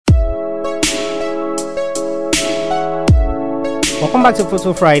Welcome back to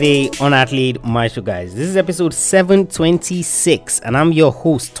Photo Friday on Athlete Maestro, guys. This is episode 726, and I'm your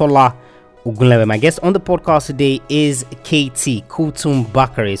host, Tola Ogunlewe. My guest on the podcast today is KT Kutum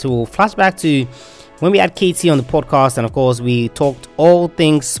Bakare. So we'll flashback to when we had KT on the podcast, and of course we talked all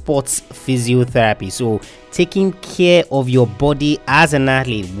things sports physiotherapy. So taking care of your body as an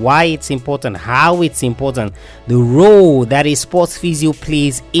athlete, why it's important, how it's important, the role that a sports physio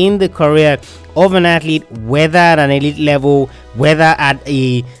plays in the career of an athlete, whether at an elite level, whether at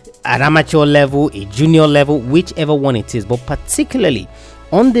an amateur level, a junior level, whichever one it is. But particularly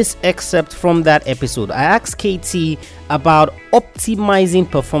on this excerpt from that episode, I asked KT about optimizing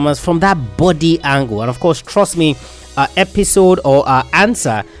performance from that body angle. And of course, trust me, our episode or our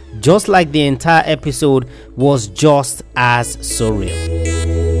answer, just like the entire episode, was just as surreal.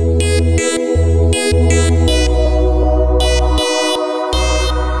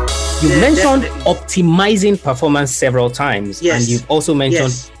 You mentioned optimizing performance several times, and you've also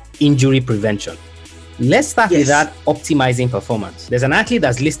mentioned injury prevention. Let's start with that optimizing performance. There's an athlete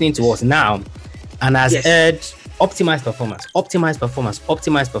that's listening to us now and has heard optimize performance, optimize performance,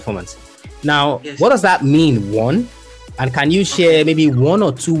 optimize performance. Now, what does that mean? One, and can you share maybe one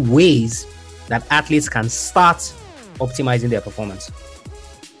or two ways that athletes can start optimizing their performance?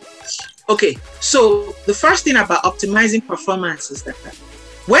 Okay, so the first thing about optimizing performance is that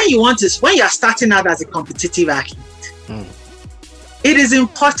when you are starting out as a competitive athlete, it is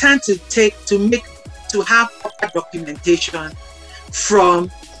important to have proper documentation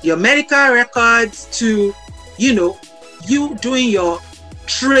from your medical records to, you doing your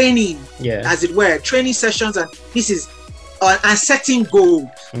training, as it were, training sessions, and and setting goals.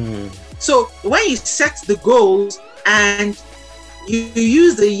 So when you set the goals and you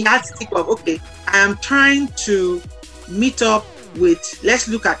use the yardstick of, okay, I am trying to meet up with, let's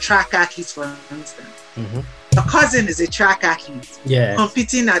look at track athletes for instance. Your cousin is a track athlete,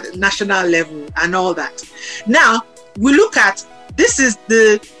 competing at national level and all that. Now we look at, this is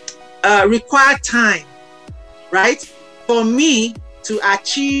the required time, right, for me to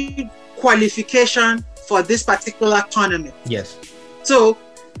achieve qualification for this particular tournament. So,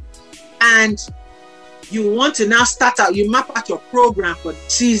 and you want to now start out, you map out your program for the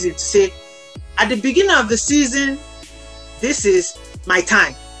season to say, at the beginning of the season, this is my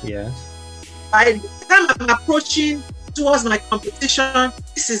time. By the time I'm approaching towards my competition,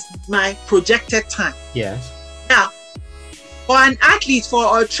 this is my projected time. Now, for an athlete,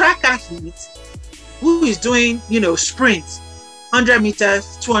 for a track athlete who is doing, sprints, 100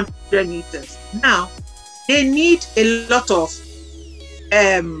 meters, 200 meters, now they need a lot of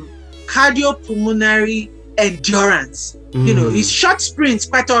cardiopulmonary endurance. It's short sprints,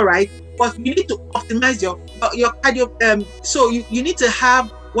 quite all right, but you need to optimize your cardio. So you need to have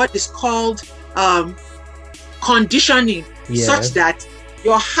what is called conditioning, such that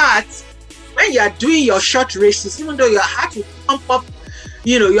your heart, when you are doing your short races, even though your heart will pump up,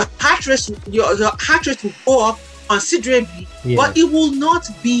 your heart rate will go up considerably, but it will not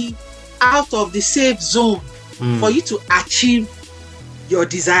be out of the safe zone for you to achieve your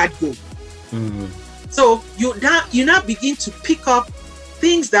desired goal. So you now begin to pick up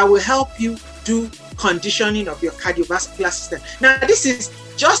things that will help you do conditioning of your cardiovascular system. Now, this is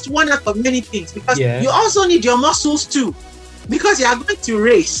just one out of many things, because you also need your muscles too, because you are going to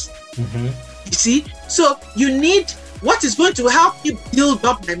race. You see, so you need what is going to help you build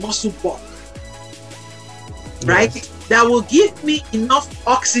up my muscle bulk, right? That will give me enough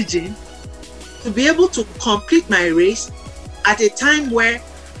oxygen to be able to complete my race at a time where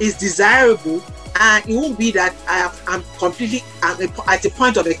it's desirable, and it won't be that I'm completely at a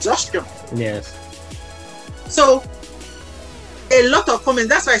point of exhaustion. So a lot of comments.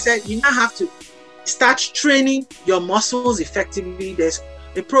 That's why I said you now have to start training your muscles effectively. There's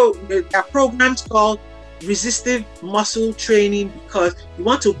there are programs called resistive muscle training, because you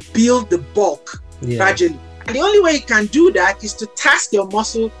want to build the bulk gradually. And the only way you can do that is to task your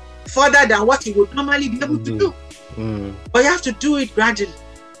muscle further than what you would normally be able to do. But you have to do it gradually.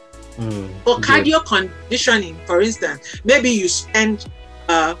 For cardio conditioning, for instance, maybe you spend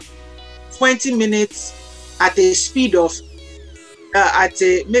 20 minutes at a speed of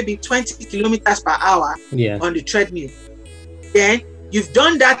maybe 20 kilometers per hour on the treadmill. Then you've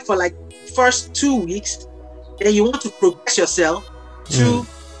done that for like first 2 weeks. Then you want to progress yourself to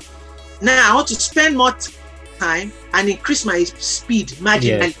now I want to spend more time and increase my speed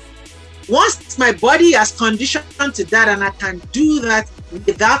marginally. Once my body has conditioned to that and I can do that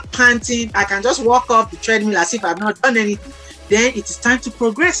without panting, I can just walk off the treadmill as if I've not done anything, then it is time to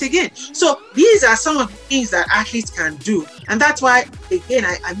progress again. So these are some of the things that athletes can do. And that's why, again,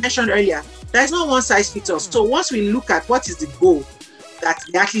 I mentioned earlier, There's no one size fits all. So once we look at what is the goal that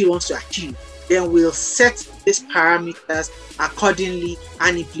the athlete wants to achieve, then we'll set these parameters accordingly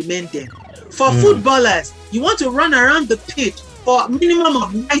and implement them. For footballers, you want to run around the pitch for a minimum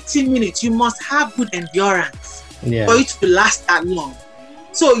of 90 minutes. You must have good endurance for it to last that long.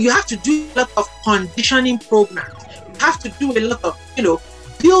 So you have to do a lot of conditioning programs. You have to do a lot of,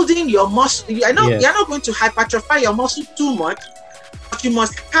 building your muscle. You're not going to hypertrophy your muscle too much, but you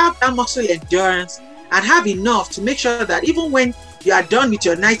must have that muscle endurance and have enough to make sure that even when you are done with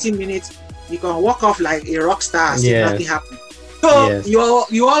your 90 minutes, you can walk off like a rock star and nothing happened. So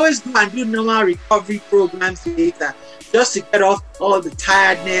you always go and do normal recovery programs later, just to get off all the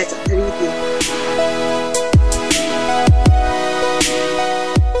tiredness and everything.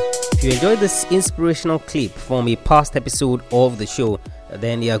 If you enjoyed this inspirational clip from a past episode of the show,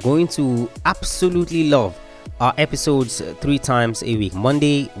 then you are going to absolutely love our episodes 3 times a week: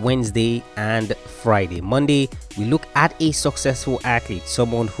 Monday, Wednesday, and Friday. Monday, we look at a successful athlete,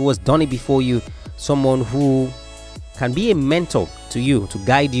 someone who has done it before you, someone who can be a mentor to you, to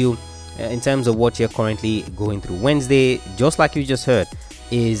guide you in terms of what you're currently going through. Wednesday, just like you just heard,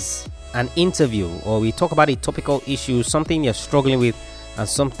 is an interview, or we talk about a topical issue, something you're struggling with, and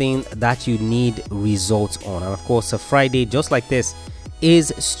something that you need results on. And of course, a Friday, just like this,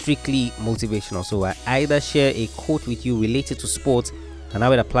 is strictly motivational. So I either share a quote with you related to sports and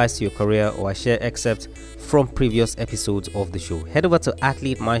how it applies to your career, or I share excerpts from previous episodes of the show. Head over to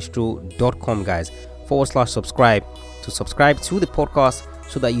athletemaestro.com, guys, /subscribe to subscribe to the podcast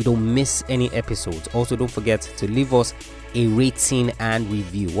so that you don't miss any episodes. Also, don't forget to leave us a rating and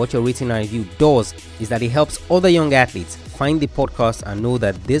review. What your rating and review does is that it helps other young athletes find the podcast and know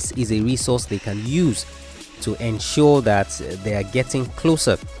that this is a resource they can use to ensure that they are getting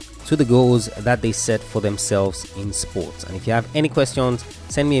closer to the goals that they set for themselves in sports. And if you have any questions,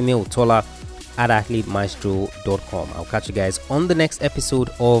 send me a mail, tola@athletemaestro.com. I'll catch you guys on the next episode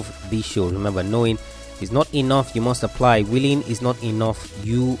of the show. Remember, knowing is not enough, you must apply. Willing is not enough,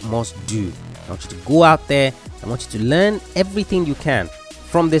 you must do. I want you to go out there. I want you to learn everything you can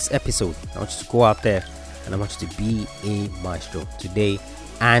from this episode. I want you to go out there and I want you to be a maestro today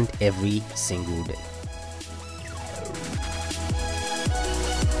and every single day.